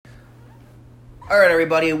All right,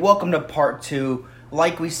 everybody, welcome to part 2.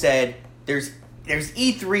 Like we said, there's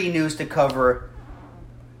E3 news to cover.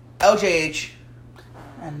 LJH.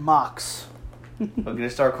 And Mox. We're going to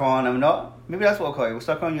start calling him, no, maybe that's what we'll call you. We'll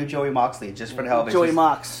start calling you Joey Moxley, just for the hell of it. Joey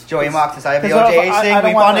Mox. Joey Mox, I have the Because LJH thing.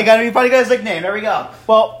 We finally got his nickname. There we go.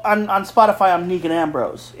 Well, on Spotify, I'm Negan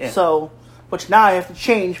Ambrose. Yeah. So, which now I have to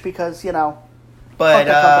change because, But, fuck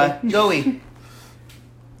the company. Joey,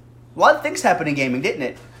 a lot of things happened in gaming, didn't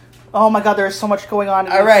it? oh my god, there's so much going on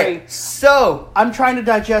in All E3. right, so... I'm trying to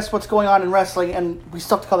digest what's going on in wrestling, and we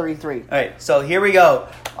still have to cover E3. All right, so here we go.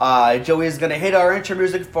 Joey is going to hit our intro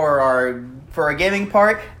music for our gaming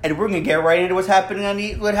part, and we're going to get right into what happened to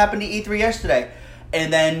E3 yesterday.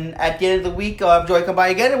 And then at the end of the week, Joey come by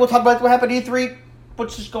again, and we'll talk about what happened to E3,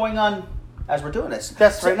 what's just going on as we're doing this.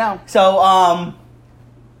 That's right now. So,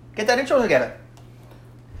 get that intro together.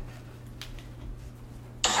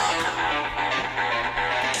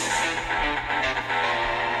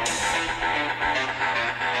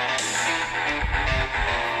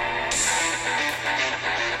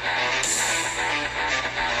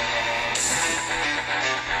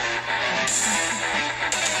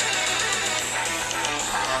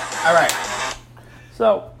 All right.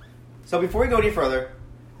 So before we go any further,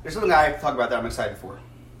 there's something I have to talk about that I'm excited for.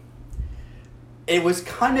 It was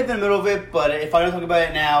kind of in the middle of it, but if I don't talk about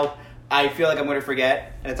it now, I feel like I'm going to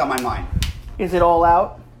forget, and it's on my mind. Is it all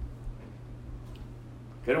out?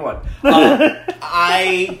 Good one.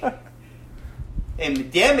 I am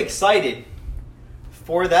damn excited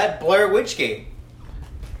for that Blair Witch game.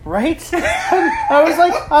 Right? I was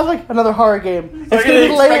like, another horror game. I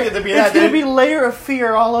didn't expect it to be that, It's going to dude. be layer of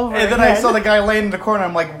fear all over. And then again. I saw the guy laying in the corner.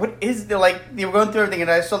 I'm like, what is it? Like, you were going through everything, and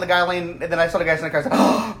I saw the guy laying, and then I saw the guy in the car. I said,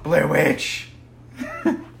 oh, Blair Witch.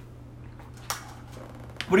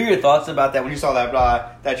 What are your thoughts about that when you saw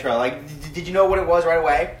that trailer? Like, did you know what it was right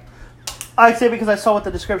away? I'd say because I saw what the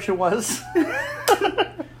description was.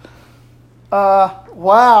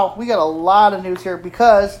 Wow, we got a lot of news here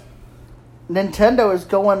because Nintendo is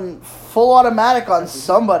going full automatic on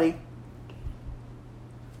somebody.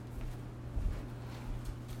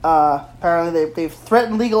 Apparently, they've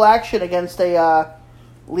threatened legal action against a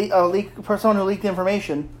person who leaked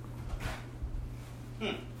information.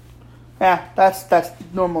 Yeah, that's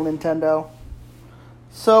normal Nintendo.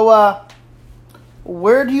 So,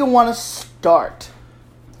 where do you want to start?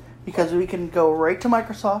 Because we can go right to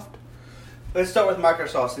Microsoft. Let's start with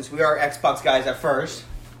Microsoft since we are Xbox guys at first.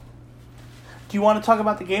 Do you want to talk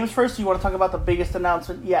about the games first, or do you want to talk about the biggest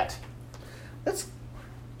announcement yet? Let's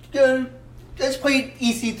play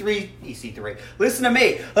EC3. Listen to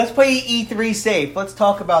me. Let's play E3 safe. Let's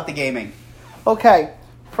talk about the gaming. Okay.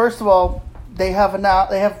 First of all, they have.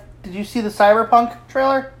 Did you see the Cyberpunk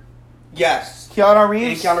trailer? Yes. Keanu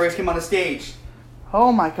Reeves. And Keanu Reeves came on the stage.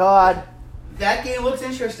 Oh my god. That game looks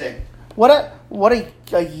interesting. What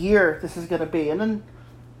a year this is gonna be. And then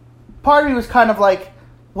part of me was kind of like,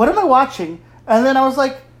 what am I watching? And then I was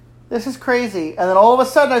like, this is crazy. And then all of a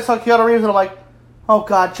sudden I saw Keanu Reeves and I'm like, oh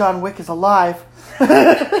god, John Wick is alive.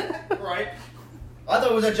 Right. I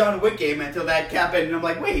thought it was a John Wick game until that happened, and I'm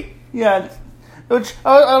like, wait. Yeah. When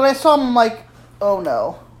I saw him, I'm like, oh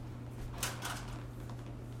no.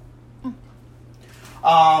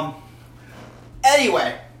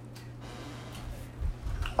 Anyway.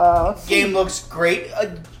 Let's see. Game looks great.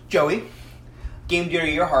 Joey. Game dear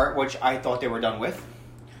to your heart, which I thought they were done with.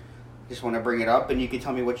 Just want to bring it up, and you can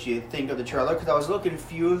tell me what you think of the trailer, because I was a little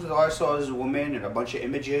confused. All I saw was a woman and a bunch of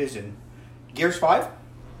images, and Gears 5?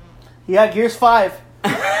 Yeah, Gears 5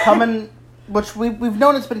 coming, which we've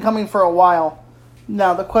known it's been coming for a while.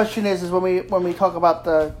 Now the question is when we talk about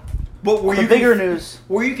the bigger news.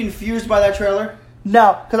 Were you confused by that trailer?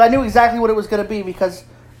 No, because I knew exactly what it was going to be because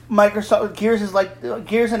Microsoft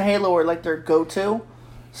Gears and Halo are like their go-to,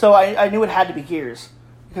 so I knew it had to be Gears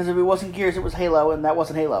because if it wasn't Gears, it was Halo, and that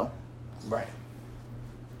wasn't Halo. Right.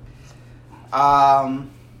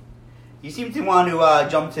 You seem to want to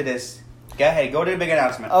jump to this. Go ahead, go to the big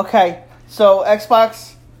announcement. Okay, so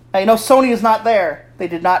Xbox. Now, you know Sony is not there. They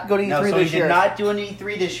did not go to E3 No, so this year. did not do an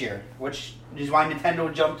E3 this year, which is why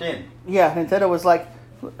Nintendo jumped in. Yeah, Nintendo was like,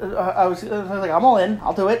 I was like, I'm all in.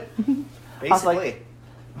 I'll do it. Basically. I was like,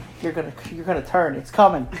 you're gonna turn. It's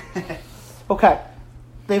coming. Okay,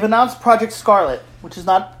 they've announced Project Scarlet, which is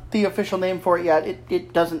not the official name for it yet.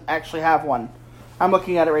 It doesn't actually have one. I'm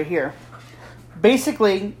looking at it right here.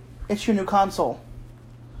 Basically, it's your new console.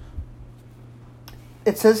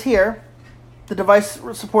 It says here, the device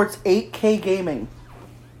supports 8K gaming.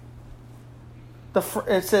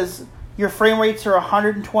 It says your frame rates are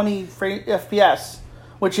 120 FPS,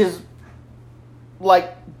 which is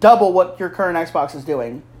like double what your current Xbox is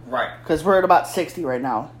doing. Right. Because we're at about 60 right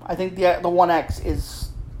now. I think the One X is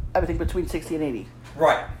everything between 60 and 80.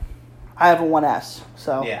 Right. I have a 1S,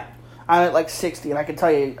 so Yeah. I'm at like 60, and I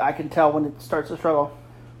can tell when it starts to struggle.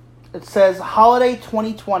 It says holiday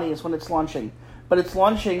 2020 is when it's launching, but it's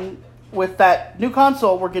launching with that new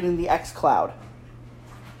console. We're getting the xCloud.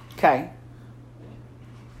 Okay.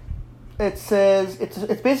 It says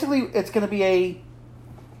it's basically going to be a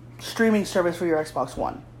streaming service for your Xbox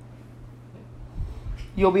One.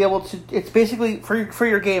 You'll be able to. It's basically for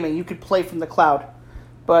your gaming. You could play from the cloud,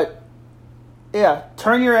 but yeah,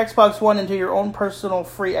 turn your Xbox One into your own personal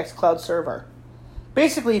free xCloud server.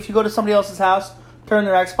 Basically, if you go to somebody else's house, turn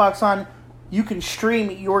their Xbox on, you can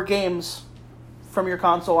stream your games from your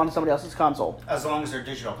console onto somebody else's console. As long as they're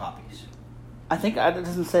digital copies. I think it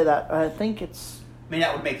doesn't say that. I think it's. I mean,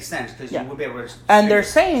 that would make sense because you would be able to. And they're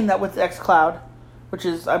saying that with xCloud, which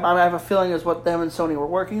is I have a feeling is what them and Sony were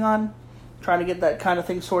working on, trying to get that kind of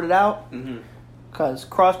thing sorted out. Because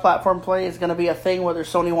cross-platform play is going to be a thing, whether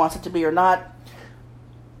Sony wants it to be or not.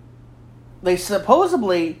 They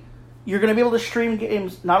supposedly you're going to be able to stream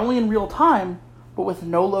games not only in real time, but with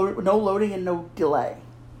no loading and no delay.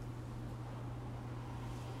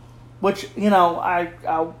 Which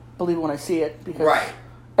I'll believe when I see it because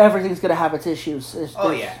everything's going to have its issues. There's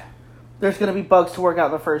going to be bugs to work out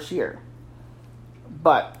in the first year,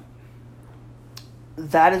 but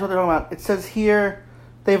that is what they're talking about. It says here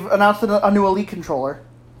they've announced a new Elite controller.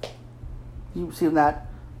 You've seen that.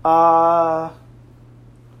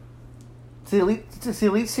 It's the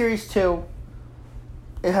Elite Series 2.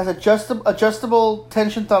 It has adjustable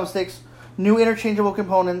tension thumbsticks, new interchangeable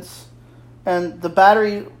components, and the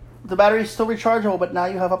battery is still rechargeable, but now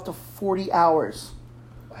you have up to 40 hours.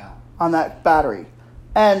 Wow. On that battery.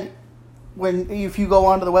 And if you go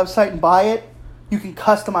onto the website and buy it, you can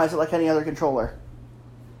customize it like any other controller.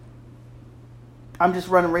 I'm just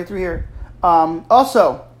running right through here.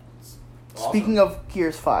 Also, speaking of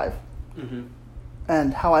Gears 5,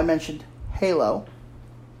 and how I mentioned Halo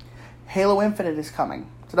Infinite is coming.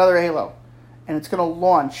 It's another Halo, and it's going to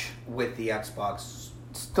launch with the Xbox.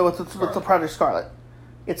 So with the Project Scarlet.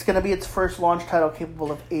 It's going to be its first launch title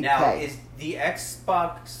capable of 8K. Now, is the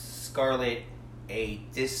Xbox Scarlet a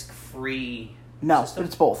disc-free system? No,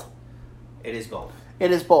 it's both. It is both.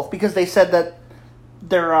 It is both because they said that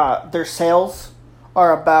their sales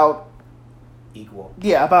are about equal.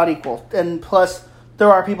 Yeah, about equal, and plus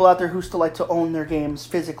there are people out there who still like to own their games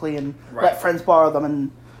physically and let friends borrow them,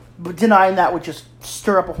 and denying that would just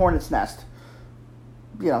stir up a hornet's nest.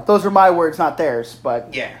 Those are my words, not theirs,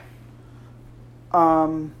 but yeah.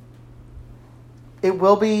 It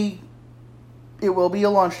will be a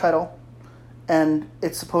launch title, and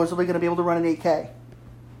it's supposedly going to be able to run in 8K.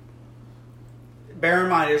 Bear in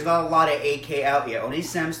mind, there's not a lot of 8K out yet. Only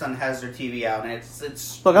Samsung has their TV out, and it's.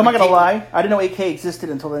 Look, I'm not going to lie. I didn't know 8K existed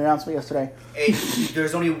until they announced it yesterday.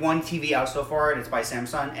 There's only one TV out so far, and it's by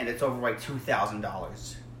Samsung, and it's over like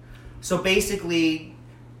 $2,000. So basically,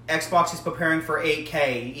 Xbox is preparing for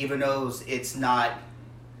 8K, even though it's not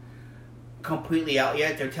completely out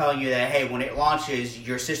yet. They're telling you that, hey, when it launches,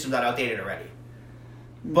 your system's not outdated already.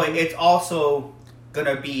 But it's also going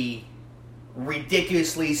to be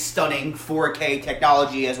ridiculously stunning 4K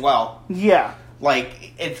technology as well. Yeah.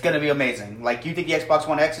 Like, it's going to be amazing. Like, you think the Xbox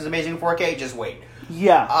One X is amazing in 4K? Just wait.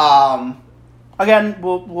 Yeah. Again,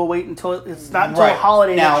 we'll wait until it's not until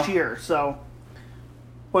holiday next year, so.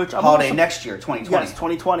 Holiday next year, 2020. Yes,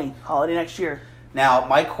 2020. Holiday next year. Now,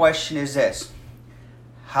 my question is this.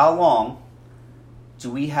 How long do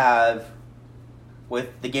we have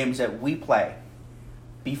with the games that we play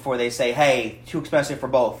before they say, hey, too expensive for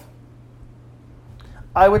both?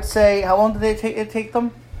 I would say, how long did it take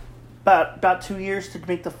them? About 2 years to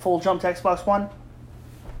make the full jump to Xbox One?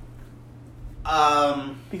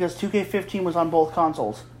 Because 2K15 was on both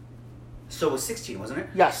consoles. So it was 16, wasn't it?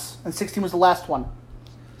 Yes, and 16 was the last one.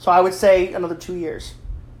 So I would say another 2 years.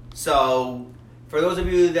 So, for those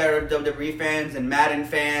of you that are WWE fans and Madden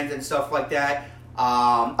fans and stuff like that,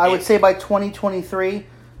 I would say by 2023,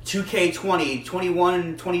 2K20, 21,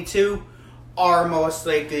 and 22 are most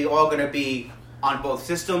likely all going to be on both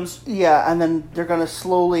systems. Yeah, and then they're going to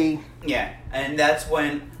slowly. Yeah, and that's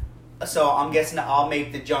when. So I'm guessing I'll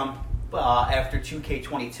make the jump after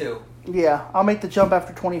 2K22. Yeah, I'll make the jump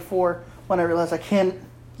after 24 when I realize I can't.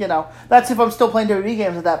 That's if I'm still playing WWE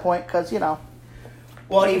games at that point, because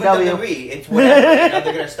Well, even WWE, it's whatever. They're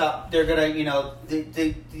going to stop. They're going to,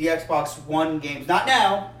 the Xbox One games, not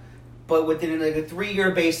now, but within like a 3-year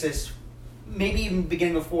basis, maybe even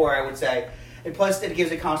beginning of 4, I would say. And plus, it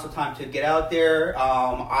gives a console time to get out there.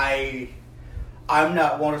 I I'm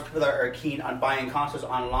not one of those people that are keen on buying consoles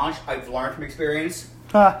on launch. I've learned from experience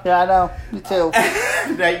Yeah, I know. Me too.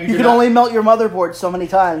 that You can only melt your motherboard so many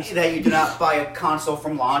times. that you do not buy a console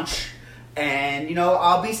from launch, and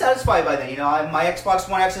I'll be satisfied by then. My Xbox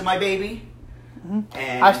One X is my baby,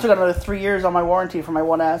 and I've still got another 3 years on my warranty for my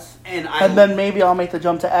 1S. and Then maybe I'll make the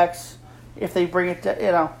jump to X if they bring it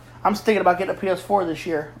to, I'm thinking about getting a PS4 this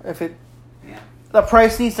year. Yeah. The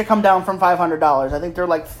price needs to come down from $500. I think they're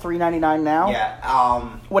like $399 now. Yeah.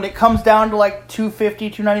 When it comes down to like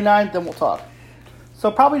 $250, $299, then we'll talk.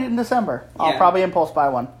 So probably in December. I'll Yeah. probably impulse buy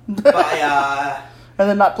one. But And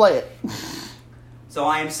then not play it. so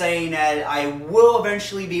I am saying that I will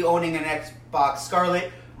eventually be owning an Xbox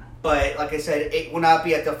Scarlet, but like I said, it will not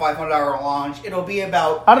be at the $500 launch. It'll be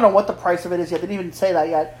about I don't know what the price of it is yet. They didn't even say that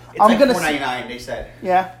yet. it's like $499. They said.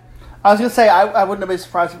 Yeah. I was gonna say I wouldn't have been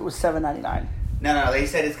surprised if it was $799. No. They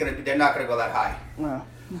said they're not gonna go that high. No.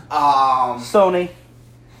 Sony.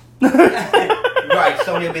 Sony. Right,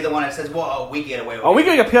 Sony will be the one that says, "Well, we get away with Oh, it." we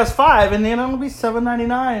could get a PS5 and it'll be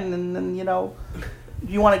 $799, and then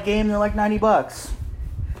you want a game, they're like $90.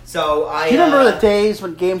 So I. Do you remember the days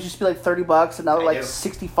when games used to be like $30 and now they're I like do.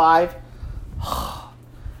 $65?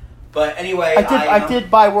 But anyway, I did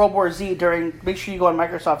buy World War Z during. Make sure you go on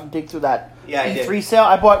Microsoft and dig through that Yeah, I did. E3 sale.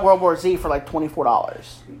 I bought World War Z for like $24,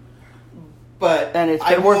 But and it's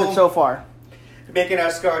I been worth will it so far. Make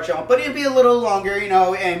an Scar jump, but it'll be a little longer,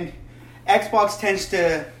 and Xbox tends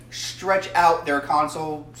to stretch out their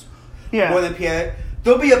consoles more than PS.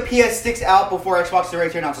 There'll be a PS6 out before Xbox is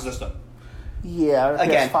ready to announce a system. Yeah, or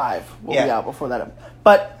Again. PS5 will Yeah. be out before that.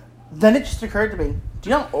 But then it just occurred to me: do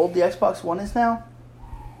you know how old the Xbox One is now?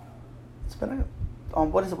 It's been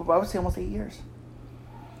what is it? I would say almost 8 years.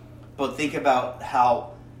 But think about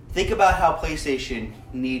how PlayStation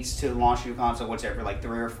needs to launch a new console. What's every like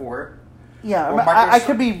 3 or 4? Yeah, Or I Microsoft-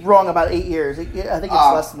 could be wrong about 8 years. I think it's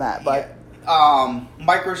less than that, but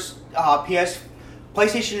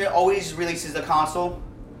PlayStation always releases the console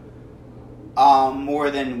more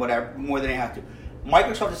than they have to.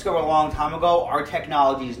 Microsoft discovered a long time ago our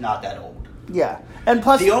technology is not that old. yeah. And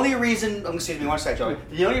plus, The only reason, excuse me, one second, Joey.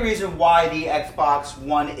 The only reason why the Xbox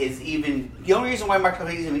One the only reason why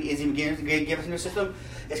Microsoft is even giving us a new system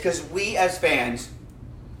is because we as fans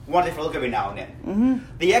want it for look every now and then.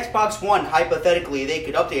 The Xbox One, hypothetically, they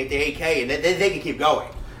could update the 8K and they could keep going.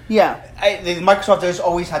 yeah, Microsoft has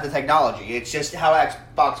always had the technology. It's just how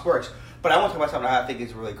Xbox works. But I want to talk about something I think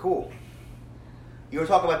is really cool. You were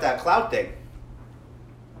talking about that cloud thing.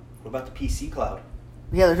 What about the PC cloud?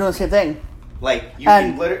 yeah, they're doing the same thing. Like, you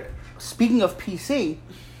And- can literally... Speaking of PC,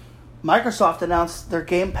 Microsoft announced their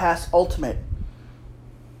Game Pass Ultimate,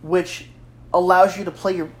 which allows you to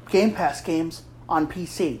play your Game Pass games on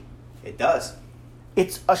PC. It does.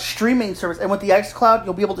 It's a streaming service, and with the xCloud,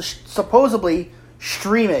 you'll be able to supposedly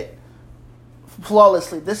stream it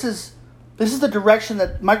flawlessly. This is the direction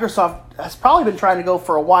that Microsoft has probably been trying to go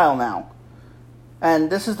for a while now,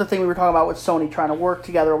 and this is the thing we were talking about with Sony trying to work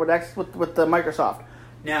together with the Microsoft.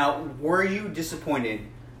 Now, were you disappointed?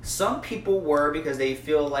 Some people were because they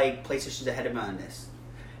feel like PlayStation's ahead of them on this.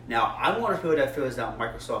 Now, I'm one of the people that feels that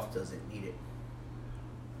Microsoft doesn't need it.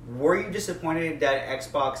 Were you disappointed that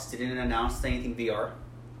Xbox didn't announce anything VR?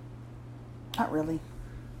 Not really.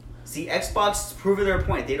 See, Xbox proving their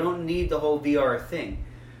point. They don't need the whole VR thing.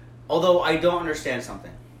 Although, I don't understand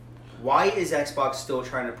something. Why is Xbox still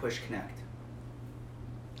trying to push Kinect?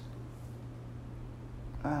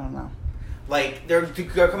 I don't know. Like, they're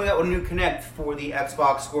coming out with a new Kinect for the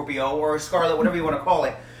Xbox Scorpio or Scarlet, whatever you want to call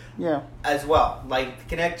it, Yeah. as well. Like,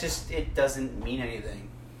 Kinect it doesn't mean anything.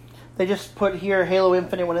 They just put here Halo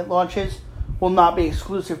Infinite when it launches will not be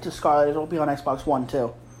exclusive to Scarlet. It'll be on Xbox One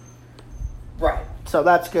too. Right. So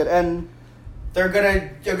that's good. And They're gonna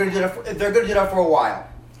do that for a while.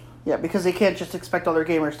 yeah, because they can't just expect other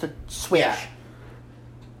gamers to switch. Yeah.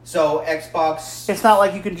 So Xbox. It's not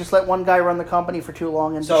like you can just let one guy run the company for too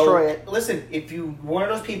long and destroy it. Listen, if you one of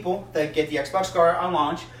those people that get the Xbox Scarlet on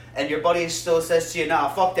launch and your buddy still says to you, "Nah,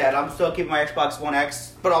 fuck that. I'm still keeping my Xbox One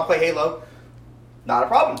X, but I'll play Halo." Not a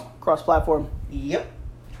problem. Cross-platform. Yep.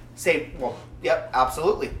 Yep,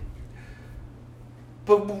 absolutely.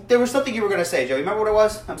 But there was something you were going to say, Joe. You remember what it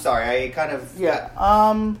was? I'm sorry, I kind of... Yeah.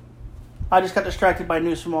 I just got distracted by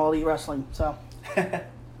news from All Elite Wrestling. So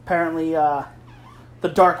apparently, the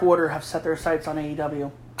Dark Order have set their sights on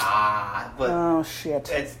AEW. But Oh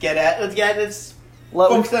shit! let's get focus We've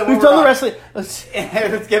on what done we're the on. wrestling. Let's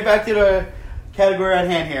get back to the category at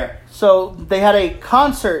hand here. So they had a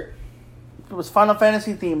concert. It was Final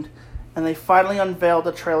Fantasy themed, and they finally unveiled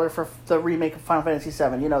a trailer for the remake of Final Fantasy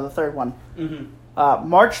VII. You know, the third one. Mm-hmm.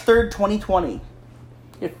 March 3rd, 2020.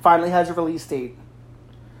 It finally has a release date.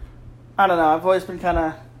 I don't know. I've always been kind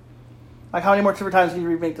of like, how many more different times can you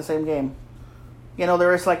remake the same game? You know,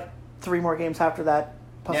 there is like 3 more games after that,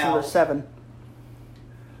 plus Now, another 7.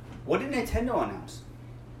 What did Nintendo announce?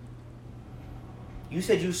 You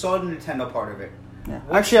said you saw the Nintendo part of it. Yeah.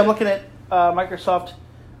 Actually, I'm looking at Microsoft.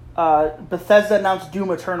 Bethesda announced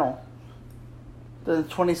Doom Eternal, the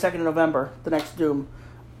 22nd of November, the next Doom.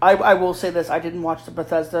 I will say this: I didn't watch the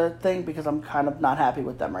Bethesda thing because I'm kind of not happy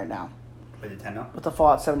with them right now. With Nintendo? With the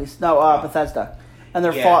Fallout 70, Bethesda, and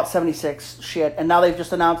their Yeah. Fallout 76 shit, and now they've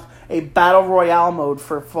just announced a battle royale mode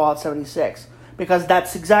for Fallout 76 because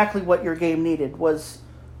that's exactly what your game needed, was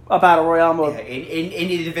a battle royale mode. Yeah, it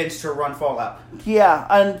needed events to run Fallout. Yeah,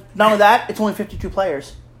 and not only that, it's only 52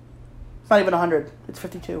 players. It's not even 100. It's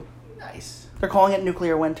 52. Nice. They're calling it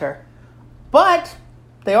Nuclear Winter. But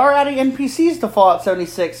they are adding NPCs to Fallout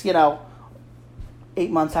 76, 8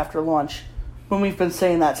 months after launch, when we've been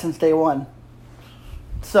saying that since day one.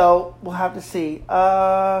 So, we'll have to see.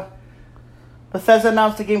 Bethesda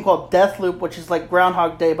announced a game called Deathloop, which is like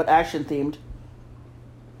Groundhog Day, but action-themed.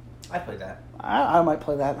 I played that. I might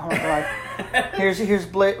play that. I don't know. Here's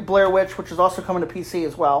Blair Witch, which is also coming to PC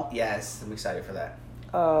as well. Yes, I'm excited for that.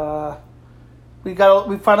 We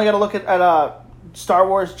finally got to look at Star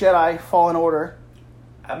Wars Jedi Fallen Order.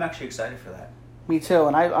 I'm actually excited for that. Me too,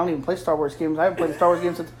 and I don't even play Star Wars games. I haven't played Star Wars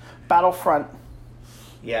games since Battlefront.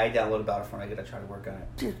 Yeah, I downloaded Battlefront. I gotta try to work on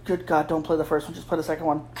it. Dude, good God, don't play the first one. Just play the second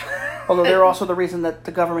one. Although they're also the reason that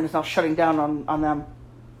the government is now shutting down on them.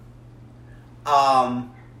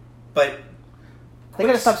 But They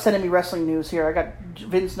gotta stop sending me wrestling news here. I got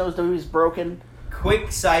Vince knows that he's broken.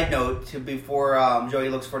 quick side note before Joey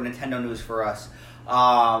looks for Nintendo news for us.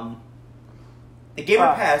 The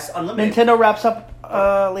Gamer Pass Unlimited. Nintendo wraps up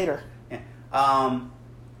later. Yeah.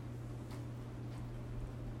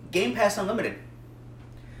 Game Pass Unlimited.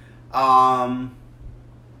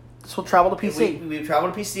 This will travel to PC. We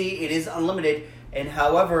travel to PC. It is unlimited, and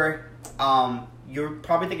however, you're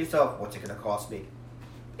probably thinking to yourself, "What's it going to cost me?"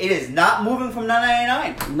 It is not moving from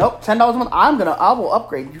 $9.99. Nope, $10 a month. I will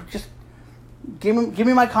upgrade. You just give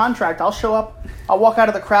me my contract. I'll show up. I'll walk out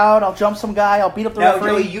of the crowd. I'll jump some guy. I'll beat up the Now,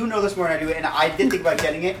 referee. Joey, you know this more than I do, and I did think about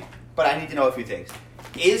getting it, but I need to know a few things.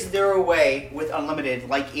 Is there a way with unlimited,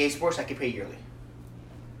 like EA Sports, I can pay yearly?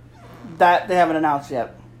 That they haven't announced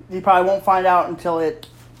yet. You probably won't find out until it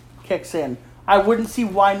kicks in. I wouldn't see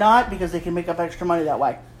why not, because they can make up extra money that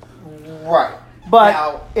way. Right. But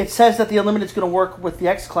Now, it says that the Unlimited is going to work with the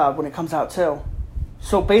xCloud when it comes out too.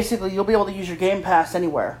 So basically, you'll be able to use your Game Pass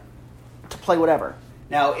anywhere to play whatever.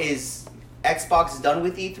 now is Xbox done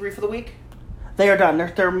with E3 for the week? They are done.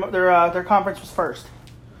 Their conference was first.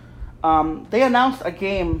 They announced a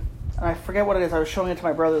game, and I forget what it is. I was showing it to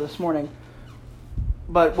my brother this morning.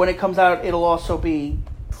 But when it comes out, it'll also be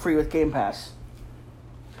free with Game Pass.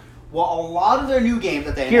 Well, a lot of their new games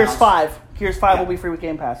that they announced... Gears 5 Yeah. will be free with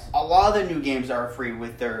Game Pass. A lot of their new games are free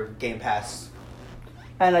with their Game Pass.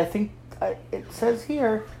 And I think it says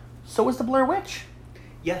here, so is the Blair Witch.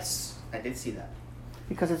 Yes, I did see that.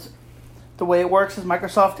 Because it's the way it works is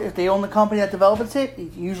Microsoft, if they own the company that develops it,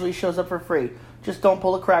 it usually shows up for free. Just don't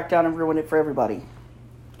pull a Crackdown and ruin it for everybody.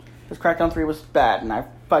 Because Crackdown 3 was bad, and I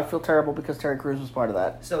feel terrible because Terry Crews was part of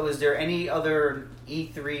that. So is there any other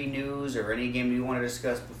E3 news or any game you want to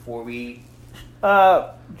discuss before we...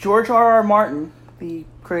 George R.R. Martin, the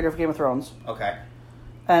creator of Game of Thrones, Okay.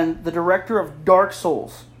 and the director of Dark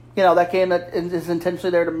Souls, you know, that game that is intentionally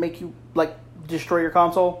there to make you, like, destroy your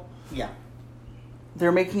console, Yeah.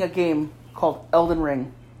 they're making a game called Elden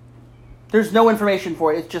Ring. There's no information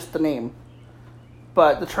for it, it's just the name.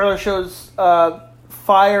 But the trailer shows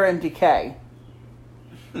fire and decay.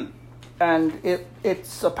 And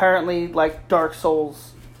it's apparently like Dark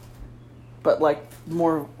Souls, but like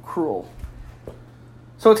more cruel.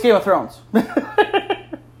 So it's Game of Thrones.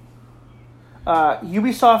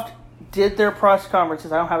 Ubisoft did their press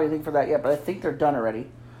conferences. I don't have anything for that yet, but I think they're done already.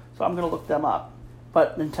 So I'm going to look them up.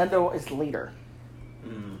 But Nintendo is later.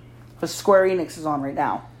 Because Square Enix is on right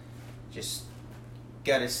now. Just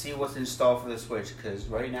gotta see what's in store for the Switch, because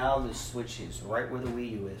right now the Switch is right where the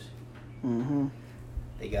Wii U is. Mm-hmm.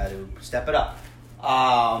 They gotta step it up.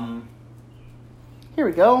 Here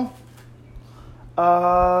we go.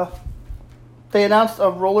 They announced a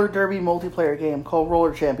roller derby multiplayer game called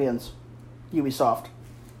Roller Champions. Ubisoft.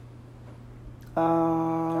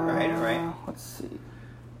 All right. Let's see.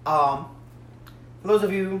 For those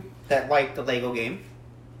of you that like the Lego game,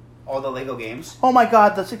 all the Lego games. Oh my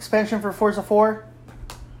god, this expansion for Forza 4.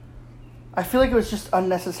 I feel like it was just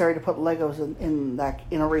unnecessary to put Legos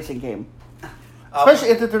in a racing game. Especially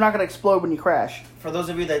if they're not going to explode when you crash. For those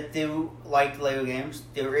of you that do like Lego games,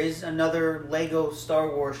 there is another Lego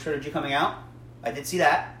Star Wars trilogy coming out. I did see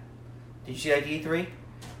that. Did you see that at E3?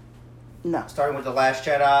 No. Starting with The Last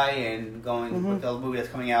Jedi and going with the movie that's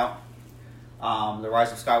coming out. The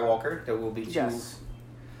Rise of Skywalker. There will be two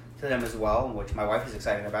to them as well, which my wife is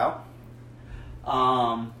excited about.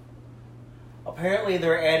 Apparently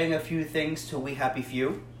they're adding a few things to We Happy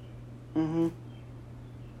Few.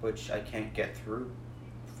 Which I can't get through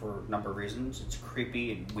for a number of reasons. It's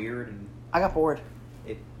creepy and weird, and I got bored.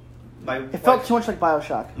 It felt too much like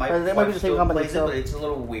BioShock. That might be the same company, so but it's a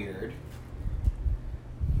little weird.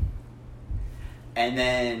 And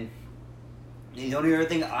then the only other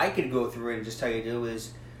thing I could go through and just tell you to do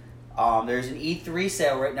is there's an E3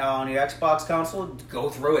 sale right now on your Xbox console. Go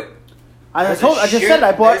through it. I just said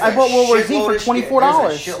I bought World War Z for $24.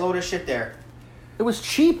 There's a shitload of shit there. It was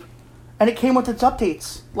cheap. And it came with its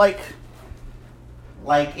updates. Like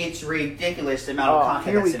it's ridiculous the amount of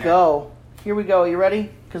content here we go. Here we go. You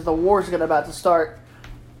ready? Because the war's about to start.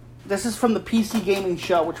 This is from the PC Gaming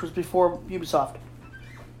Show, which was before Ubisoft.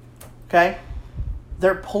 Okay?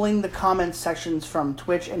 They're pulling the comment sections from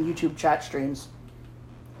Twitch and YouTube chat streams.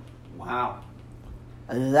 Wow.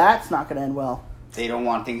 That's not going to end well. They don't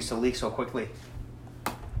want things to leak so quickly.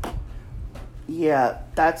 Yeah,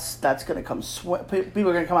 that's going to come... people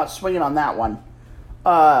are going to come out swinging on that one.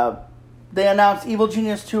 They announced Evil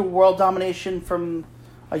Genius 2 World Domination from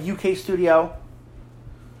a UK studio.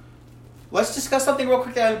 Let's discuss something real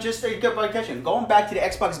quick that just got my attention. Going back to the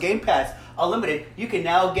Xbox Game Pass Unlimited, you can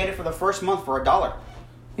now get it for the first month for $1.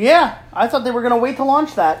 Yeah, I thought they were going to wait to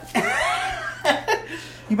launch that.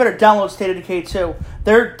 You better download State of Decay 2.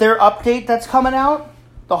 Their update that's coming out...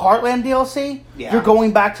 The Heartland DLC, you're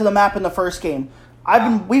going back to the map in the first game.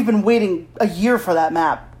 We've been waiting a year for that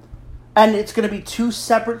map. And it's going to be 2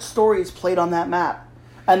 separate stories played on that map.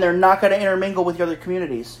 And they're not going to intermingle with the other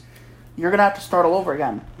communities. You're going to have to start all over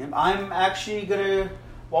again. I'm actually going to,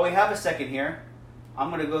 while we have a second here, I'm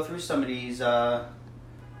going to go through some of these.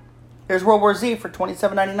 Here's World War Z for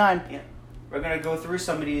 $27.99. Yeah. We're going to go through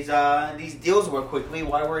some of these deals real quickly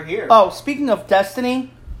while we're here. Oh, speaking of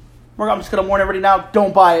Destiny... I'm just going to warn everybody now,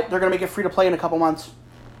 don't buy it. They're going to make it free to play in a couple months.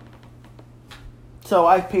 So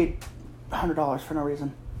I paid $100 for no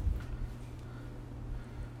reason.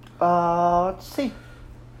 Let's see.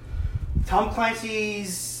 Tom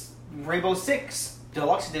Clancy's Rainbow Six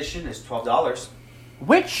Deluxe Edition is $12.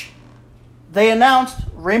 Which they announced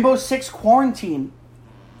Rainbow Six Quarantine.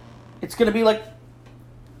 It's going to be like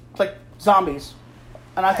zombies.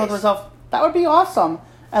 And I thought to myself, that would be awesome.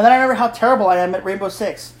 And then I remember how terrible I am at Rainbow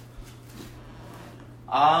Six.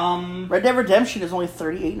 Red Dead Redemption is only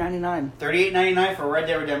 $38.99. $38.99 for Red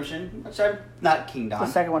Dead Redemption, which I'm not keen on. The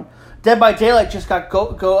second one, Dead by Daylight, just got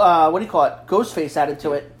Ghostface added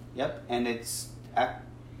to it. Yep, and it's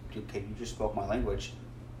okay. You just spoke my language.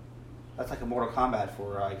 That's like a Mortal Kombat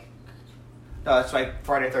for no, that's like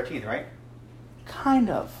Friday the 13th, right? Kind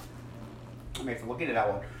of. I may have to look into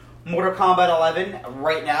that one. Mortal Kombat 11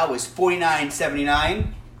 right now is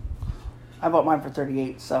 $49.79. I bought mine for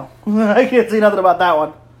 $38, so I can't say nothing about that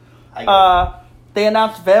one. They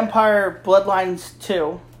announced Vampire Bloodlines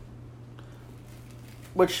 2,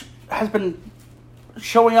 which has been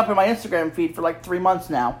showing up in my Instagram feed for like 3 months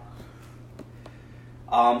now.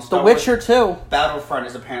 The Witcher 2. Battlefront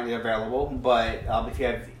is apparently available, but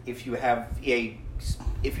if you have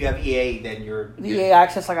EA, then you're EA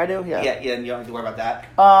access like I do. Yeah, and you don't have to worry about that.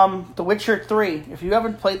 The Witcher 3. If you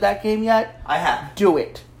haven't played that game yet, I have. Do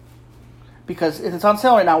it. Because if it's on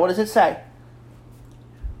sale right now, what does it say?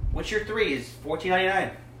 Witcher 3 is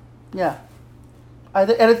 $14.99. Yeah. And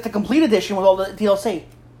it's the complete edition with all the DLC.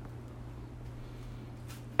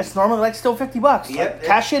 It's normally like still $50. Yep.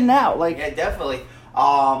 Cash in now. Yeah, definitely.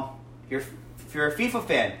 If you're a FIFA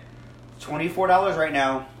fan, $24 right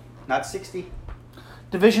now, not $60.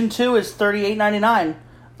 Division 2 is $38.99.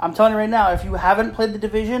 I'm telling you right now, if you haven't played the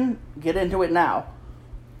Division, get into it now.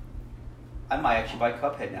 I might actually buy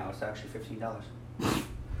Cuphead now. It's actually $15.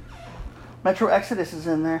 Metro Exodus is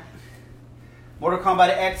in there. Mortal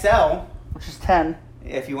Kombat XL, which is $10.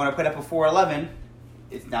 If you want to put up a 411,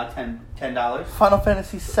 it's now $10. Final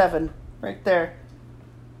Fantasy VII, right there.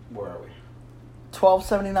 Where are we?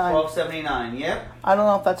 $12.79. $12.79. Yep. I don't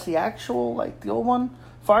know if that's the actual, the old one.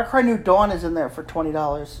 Far Cry New Dawn is in there for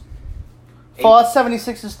 $20. Fallout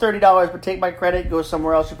 76 is $30, but take my credit, go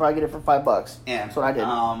somewhere else, you probably get it for $5. Yeah. That's what I did.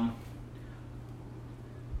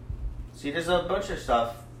 See, there's a bunch of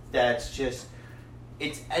stuff that's just,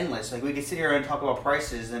 it's endless. Like, we could sit here and talk about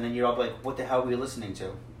prices, and then you're all like, what the hell are we listening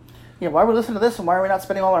to? Yeah, why are we listening to this, and why are we not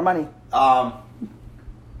spending all our money?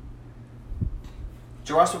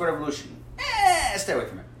 Jurassic World Evolution. Stay away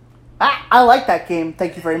from it. I like that game.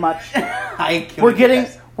 Thank you very much.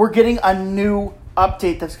 We're getting a new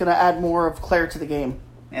update that's going to add more of Claire to the game.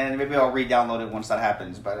 And maybe I'll re-download it once that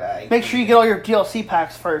happens. But make sure you get all your DLC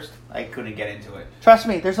packs first. I couldn't get into it. Trust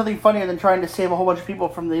me, there's nothing funnier than trying to save a whole bunch of people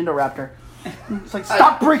from the Indoraptor. It's like,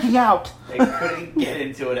 stop breaking out! I couldn't get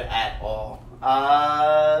into it at all.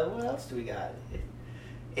 What else do we got?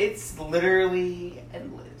 It's literally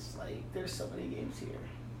endless. Like, there's so many games here.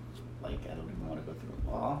 Like, I don't even want to go through them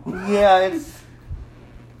all. Yeah, it's...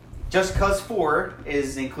 Just Cause 4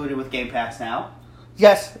 is included with Game Pass now.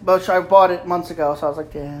 Yes, but I bought it months ago, so I was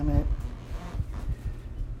like, damn it.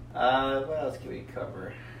 What else can we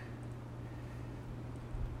cover?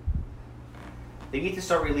 They need to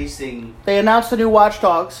start releasing... They announced the new Watch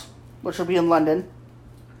Dogs, which will be in London.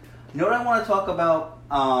 You know what I want to talk about?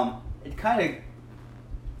 It kind of...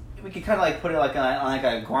 We could kind of like put it like on like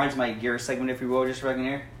a grinds my gear segment, if you will, just right in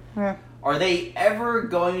here. Yeah. Are they ever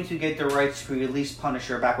going to get the rights to release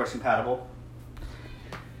Punisher backwards compatible?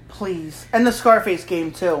 Please. And the Scarface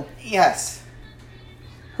game, too. Yes.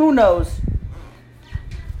 Who knows?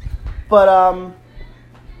 But, I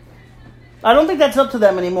don't think that's up to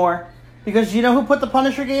them anymore. Because you know who put the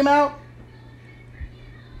Punisher game out?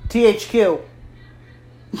 THQ.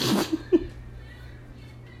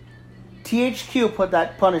 THQ put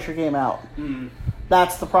that Punisher game out. Mm.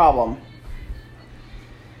 That's the problem.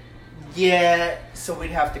 Yeah, so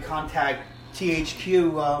we'd have to contact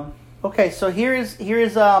THQ. Okay, so here is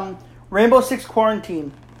Rainbow Six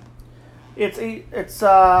Quarantine. It's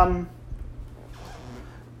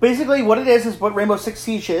basically what it is what Rainbow Six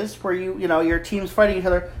Siege is, where you know your teams fighting each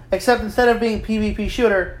other. Except instead of being PvP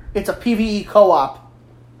shooter, it's a PvE co-op.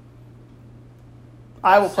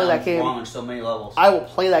 I will play that game. Wrong on so many levels. I will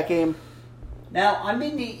play that game. Now, I'm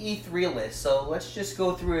in the E3 list, so let's just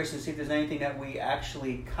go through this and see if there's anything that we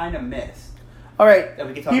actually kind of missed. All right, that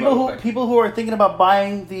we can talk about people who are thinking about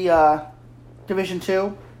buying the Division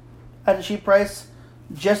 2 at a cheap price,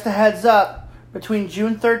 just a heads up, between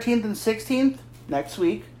June 13th and 16th, next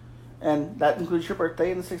week, and that includes your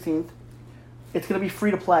birthday and the 16th, it's going to be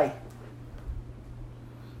free to play.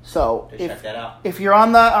 So check that out. If you're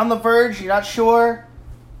on the verge, you're not sure,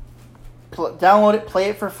 download it, play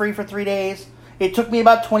it for free for 3 days. It took me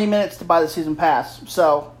about 20 minutes to buy the season pass.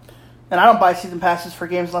 So, and I don't buy season passes for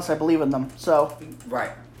games unless I believe in them. So, right.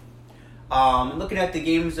 Looking at the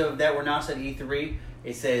games that were announced at E3,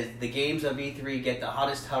 it says the games of E3 get the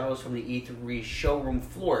hottest titles from the E3 showroom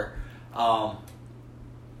floor. FIFA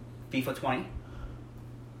 20.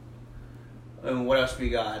 And what else we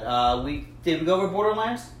got? Did we go over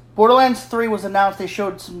Borderlands? Borderlands 3 was announced. They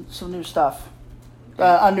showed some new stuff.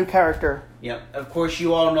 A new character. Yep. Of course,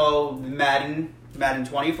 you all know Madden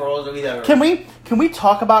 20 for all of you that are... Can we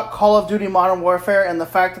talk about Call of Duty Modern Warfare and the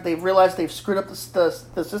fact that they've realized they've screwed up the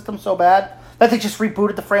system so bad that they just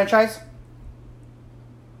rebooted the franchise?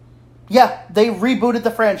 Yeah, they rebooted the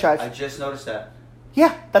franchise. I just noticed that.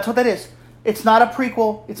 Yeah, that's what that is. It's not a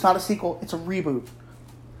prequel. It's not a sequel. It's a reboot.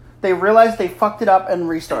 They realized they fucked it up and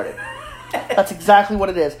restarted. That's exactly what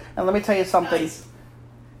it is. And let me tell you something. Nice.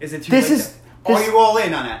 Is it too late? Are you all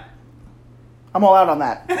in on that? I'm all out on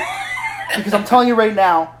that. Because I'm telling you right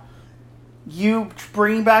now, you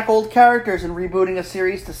bringing back old characters and rebooting a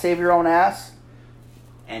series to save your own ass.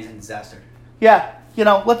 And it's a disaster. Yeah, you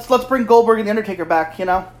know, let's bring Goldberg and The Undertaker back, you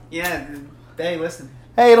know? Yeah, hey, listen.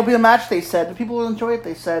 Hey, it'll be a match, they said. The people will enjoy it,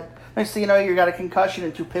 they said. Next thing you know, you got a concussion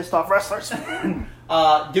and two pissed off wrestlers.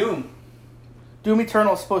 Doom. Doom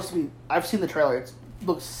Eternal is supposed to be... I've seen the trailer. It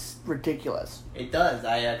looks ridiculous. It does.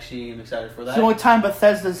 I actually am excited for that. It's the only time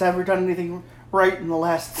Bethesda's ever done anything right in the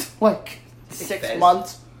last, 6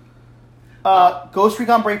 months. Ghost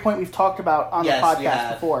Recon Breakpoint we've talked about on the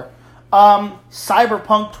podcast before.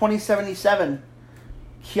 Cyberpunk 2077.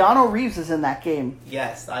 Keanu Reeves is in that game.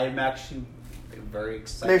 Yes, I am actually very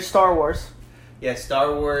excited. There's Star Wars. Yeah,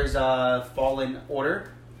 Star Wars Fallen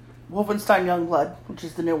Order. Wolfenstein Youngblood, which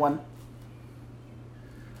is the new one.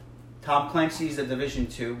 Tom Clancy's The Division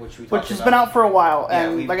 2, which we talked about. Which has been out for a while,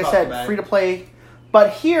 and like I said, free to play.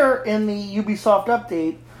 But here in the Ubisoft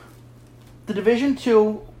update, The Division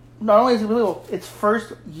 2, not only is it its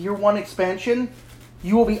first year one expansion,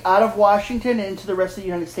 you will be out of Washington and into the rest of the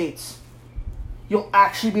United States. You'll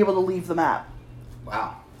actually be able to leave the map.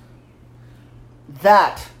 Wow.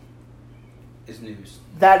 That is news.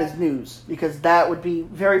 That is news, because that would be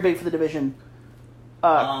very big for the Division.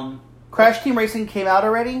 Crash Team Racing came out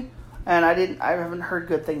already, and I haven't heard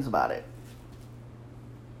good things about it.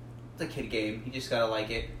 It's a kid game. You just gotta like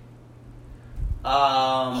it.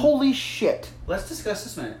 Holy shit. Let's discuss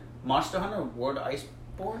this a minute. Monster Hunter World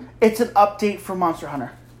Born? It's an update for Monster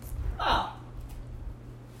Hunter. Oh.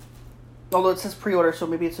 Although it says pre-order, so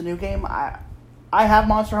maybe it's a new game. I have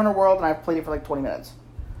Monster Hunter World, and I've played it for like 20 minutes.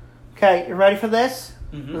 Okay, you ready for this?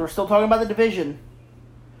 Mm-hmm. We're still talking about The Division.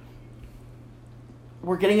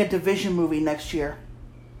 We're getting a Division movie next year.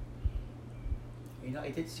 You know, I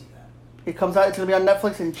did see that. It comes out. It's going to be on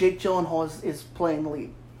Netflix, and Jake Gyllenhaal is playing the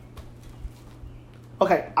lead.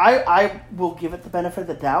 Okay, I will give it the benefit of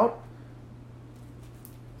the doubt.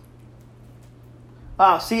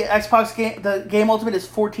 See, Xbox game, the Game Ultimate is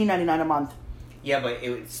 $14.99 a month. Yeah,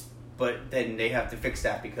 but then they have to fix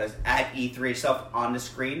that because at E3 itself on the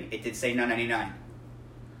screen it did say $9.99.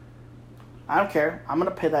 I don't care. I'm gonna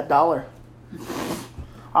pay that $1.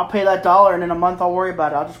 I'll pay that $1, and in a month I'll worry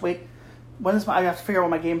about it. I'll just wait. I have to figure out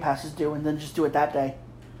when my Game Pass is due, and then just do it that day.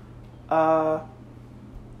 I'm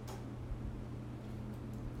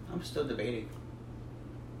still debating.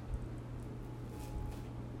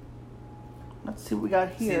 Let's see what we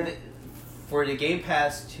got here. See, for the Game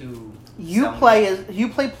Pass to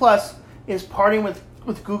Uplay Plus is partying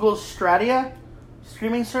with Google's Stadia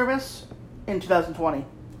streaming service in 2020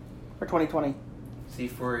 or 2020. See,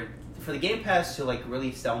 for the Game Pass to like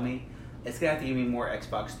really sell me, it's gonna have to give me more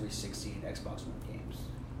Xbox 360 and Xbox One games.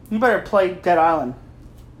 You better play Dead Island,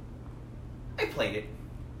 I played it.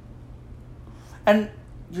 and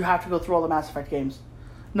you have to go through all the Mass Effect games.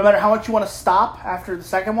 No matter how much you want to stop after the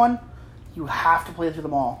second one, you have to play through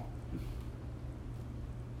them all.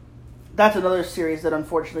 That's another series that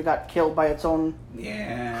unfortunately got killed by its own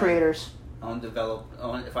creators. By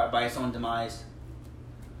its own demise.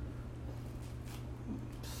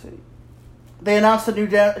 Let's see. They announced the new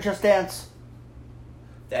Just Dance.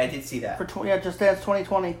 I did see that. Just Dance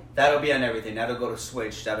 2020. That'll be on everything. That'll go to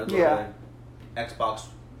Switch. That'll go Yeah. to Xbox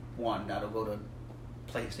One. That'll go to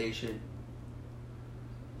PlayStation.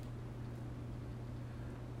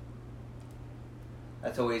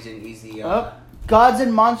 That's always an easy... Gods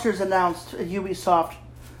and Monsters announced at Ubisoft,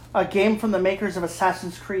 a game from the makers of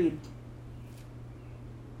Assassin's Creed.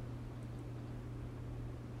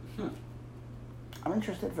 I'm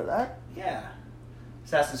interested for that. Yeah.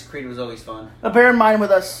 Assassin's Creed was always fun. Bear in mind with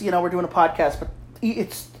us, we're doing a podcast, but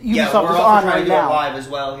it's Ubisoft we're is also on trying right to do now. it live as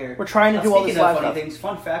well here. We're trying to do all this Speaking of live funny stuff. things,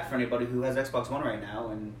 fun fact for anybody who has Xbox One right now,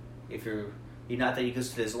 and if you're not that you can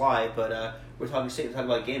see this live, but we're talking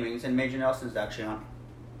about gaming, and Major Nelson's actually on.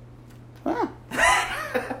 Huh.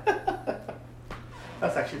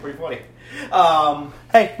 That's actually pretty funny.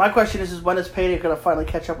 Hey, my question is when is Payday going to finally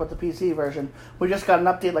catch up with the PC version? We just got an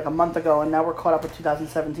update like a month ago, and now we're caught up with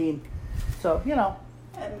 2017. So,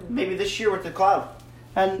 And maybe this year with the cloud.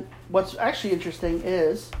 And what's actually interesting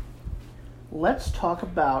is, let's talk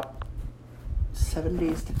about 7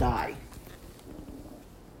 Days to Die.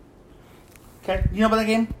 Okay, you know about that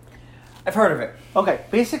game? I've heard of it. Okay,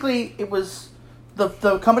 basically it was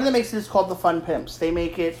the company that makes it is called the Fun Pimps. They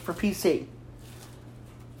make it for PC.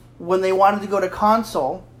 When they wanted to go to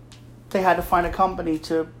console, they had to find a company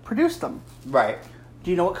to produce them. Right.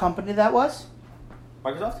 Do you know what company that was?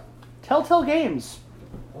 Microsoft? Telltale Games.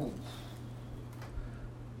 Ooh.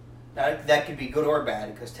 Now, that could be good or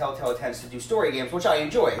bad, because Telltale tends to do story games, which I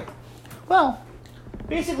enjoy. Well,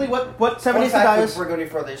 basically what 7 Days to Die is... We're going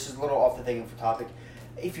further, this is a little off the thing for topic.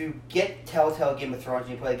 If you get Telltale Game of Thrones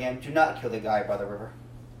and you play the game, do not kill the guy by the river.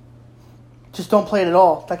 Just don't play it at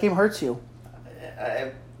all. That game hurts you.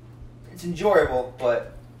 It's enjoyable,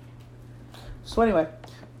 but... So anyway,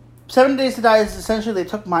 7 Days to Die is essentially they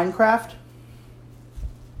took Minecraft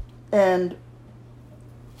and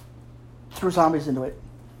threw zombies into it.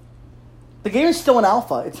 The game is still in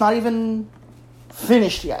alpha. It's not even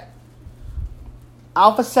finished yet.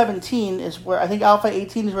 Alpha 17 is where... I think Alpha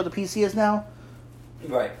 18 is where the PC is now.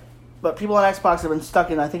 Right. But people on Xbox have been stuck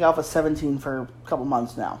in, I think, Alpha 17 for a couple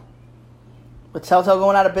months now. With Telltale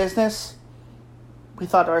going out of business, we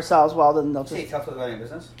thought to ourselves, well, then they'll just... Hey, Telltale going out of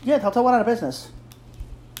business? Yeah, Telltale went out of business.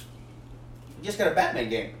 You just got a Batman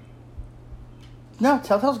game. No,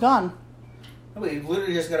 Telltale's gone. We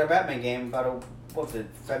literally just got a Batman game about,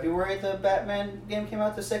 February the Batman game came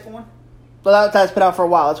out, the second one? Well, that's been out for a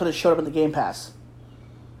while. That's when it showed up in the Game Pass.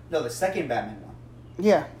 No, the second Batman one.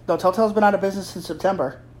 Yeah. No, Telltale's been out of business since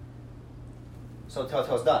September. So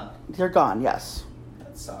Telltale's done. They're gone, yes.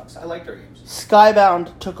 That sucks. I like their games.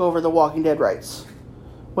 Skybound took over the Walking Dead rights.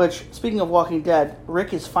 Which, speaking of Walking Dead,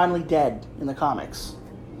 Rick is finally dead in the comics.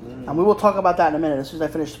 And we will talk about that in a minute as soon as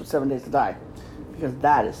I finish with 7 Days to Die. Because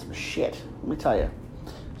that is some shit, let me tell you.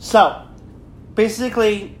 So,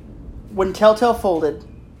 basically, when Telltale folded,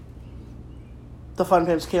 the Fun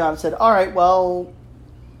Pimps came out and said, alright, well,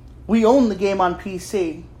 we own the game on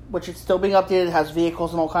PC, which is still being updated, it has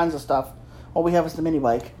vehicles and all kinds of stuff. All we have is the mini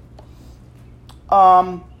bike.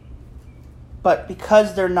 But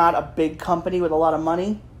because they're not a big company with a lot of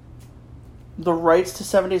money, the rights to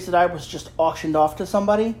 7 Days to Die was just auctioned off to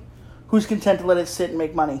somebody who's content to let it sit and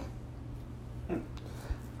make money.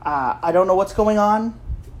 I don't know what's going on,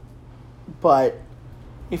 but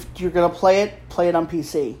if you're going to play it on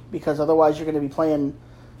PC, because otherwise you're going to be playing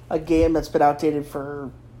a game that's been outdated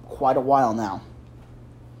for quite a while now.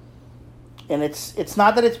 And it's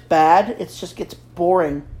not that it's bad, it's just gets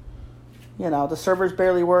boring. The servers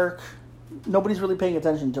barely work. Nobody's really paying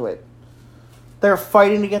attention to it. They're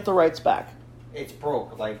fighting to get the rights back. It's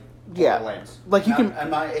broke, like Borderlands. Like you can.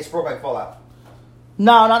 It's broke like Fallout.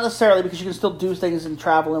 No, not necessarily, because you can still do things and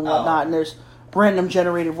travel and whatnot, and there's random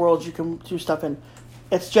generated worlds you can do stuff in.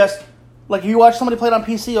 It's just like if you watch somebody play it on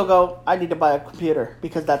PC, you'll go, "I need to buy a computer,"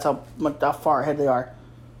 because that's how far ahead they are.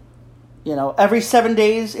 Every 7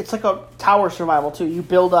 days, it's like a tower survival too. You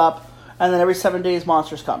build up, and then every 7 days,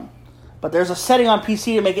 monsters come. But there's a setting on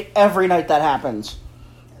PC to make it every night that happens.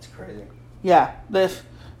 That's crazy. Yeah,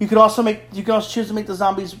 you can also choose to make the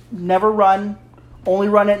zombies never run, only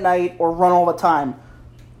run at night, or run all the time.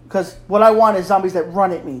 Because what I want is zombies that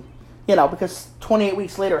run at me, because 28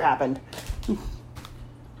 weeks later happened.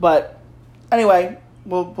 But anyway,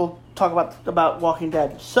 we'll talk about Walking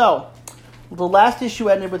Dead. So the last issue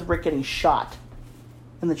ended with Rick getting shot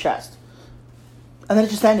in the chest, and then it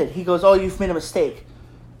just ended. He goes, "Oh, you've made a mistake."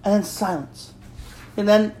 And then silence. And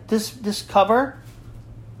then this cover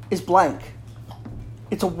is blank.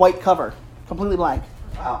 It's a white cover. Completely blank.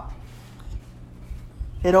 Wow.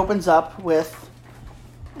 It opens up with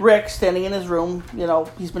Rick standing in his room.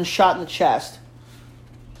 He's been shot in the chest.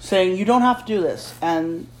 Saying, "You don't have to do this."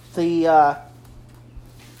 And the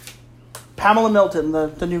Pamela Milton,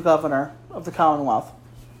 the new governor of the Commonwealth,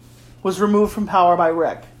 was removed from power by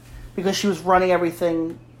Rick. Because she was running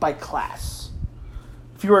everything by class.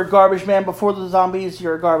 If you were a garbage man before the zombies,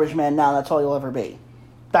 you're a garbage man now. That's all you'll ever be.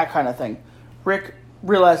 That kind of thing. Rick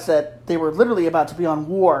realized that they were literally about to be in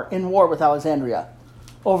war with Alexandria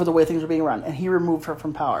over the way things were being run, and he removed her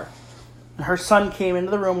from power. And her son came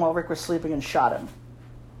into the room while Rick was sleeping and shot him.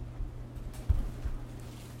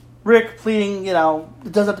 Rick pleading, it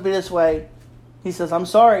doesn't have to be this way. He says, "I'm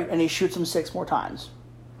sorry," and he shoots him 6 more times.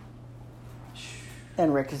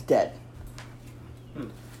 And Rick is dead.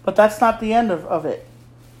 But that's not the end of it.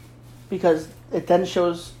 Because it then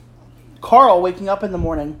shows Carl waking up in the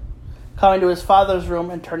morning, coming to his father's room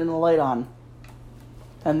and turning the light on.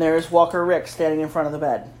 And there's Walker Rick standing in front of the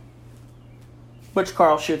bed. Which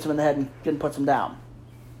Carl shoots him in the head and puts him down.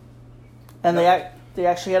 And they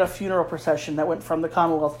actually had a funeral procession that went from the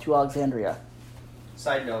Commonwealth to Alexandria.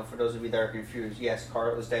 Side note, for those of you that are confused, yes,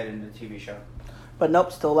 Carl was dead in the TV show. But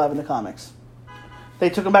nope, still alive in the comics. They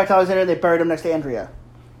took him back to Alexandria and they buried him next to Andrea.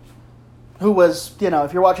 Who was,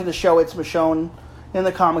 if you're watching the show, it's Michonne. In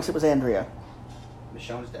the comics, it was Andrea.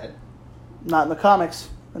 Michonne's dead? Not in the comics.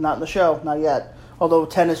 Not in the show. Not yet. Although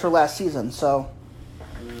 10 is her last season, so...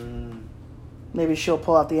 Maybe she'll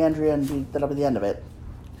pull out the Andrea and that'll be the end of it.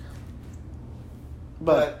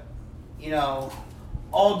 But,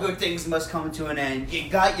 all good things must come to an end. You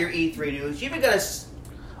got your E3 news. You even got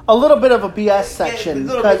a little bit of a BS section. A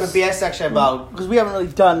little bit of a BS section about... Because we haven't really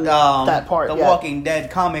done that part yet. The Walking Dead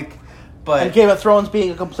comic. But and Game of Thrones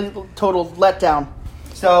being a complete, total letdown.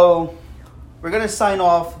 So, we're going to sign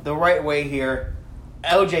off the right way here.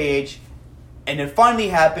 LJH. And it finally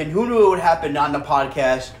happened. Who knew it would happen on the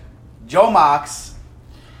podcast? Joe Mox.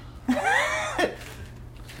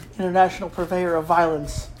 International purveyor of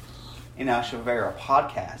violence. International purveyor of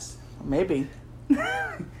podcasts. Maybe.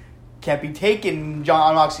 Can't be taking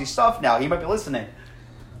John Moxley's stuff now. He might be listening.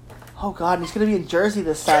 Oh, God. He's going to be in Jersey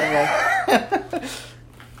this Saturday.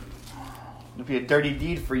 It'll be a dirty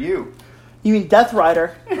deed for you. You mean Death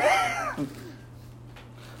Rider?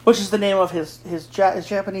 Which is the name of his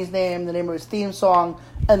Japanese name, the name of his theme song,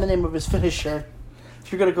 and the name of his finisher.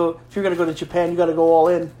 If you're gonna go to Japan, you got to go all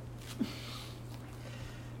in.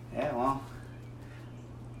 Yeah, well,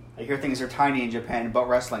 I hear things are tiny in Japan about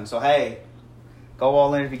wrestling. So hey, go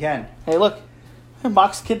all in if you can. Hey, look,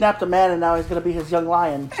 Mox kidnapped a man, and now he's gonna be his young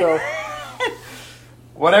lion. So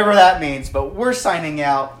whatever that means. But we're signing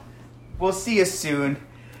out. We'll see you soon.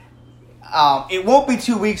 It won't be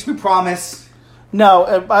 2 weeks, we promise. No,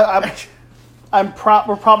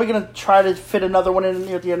 we're probably going to try to fit another one in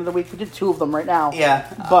at the end of the week. We did 2 of them right now. Yeah.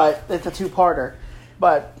 But it's a 2-parter.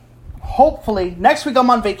 But hopefully, next week I'm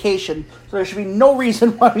on vacation, so there should be no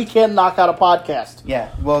reason why we can't knock out a podcast. Yeah,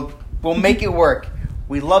 we'll make it work.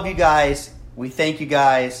 We love you guys. We thank you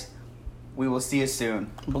guys. We will see you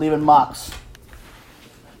soon. I believe in Mox.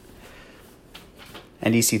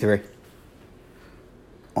 And EC3.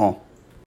 Oh.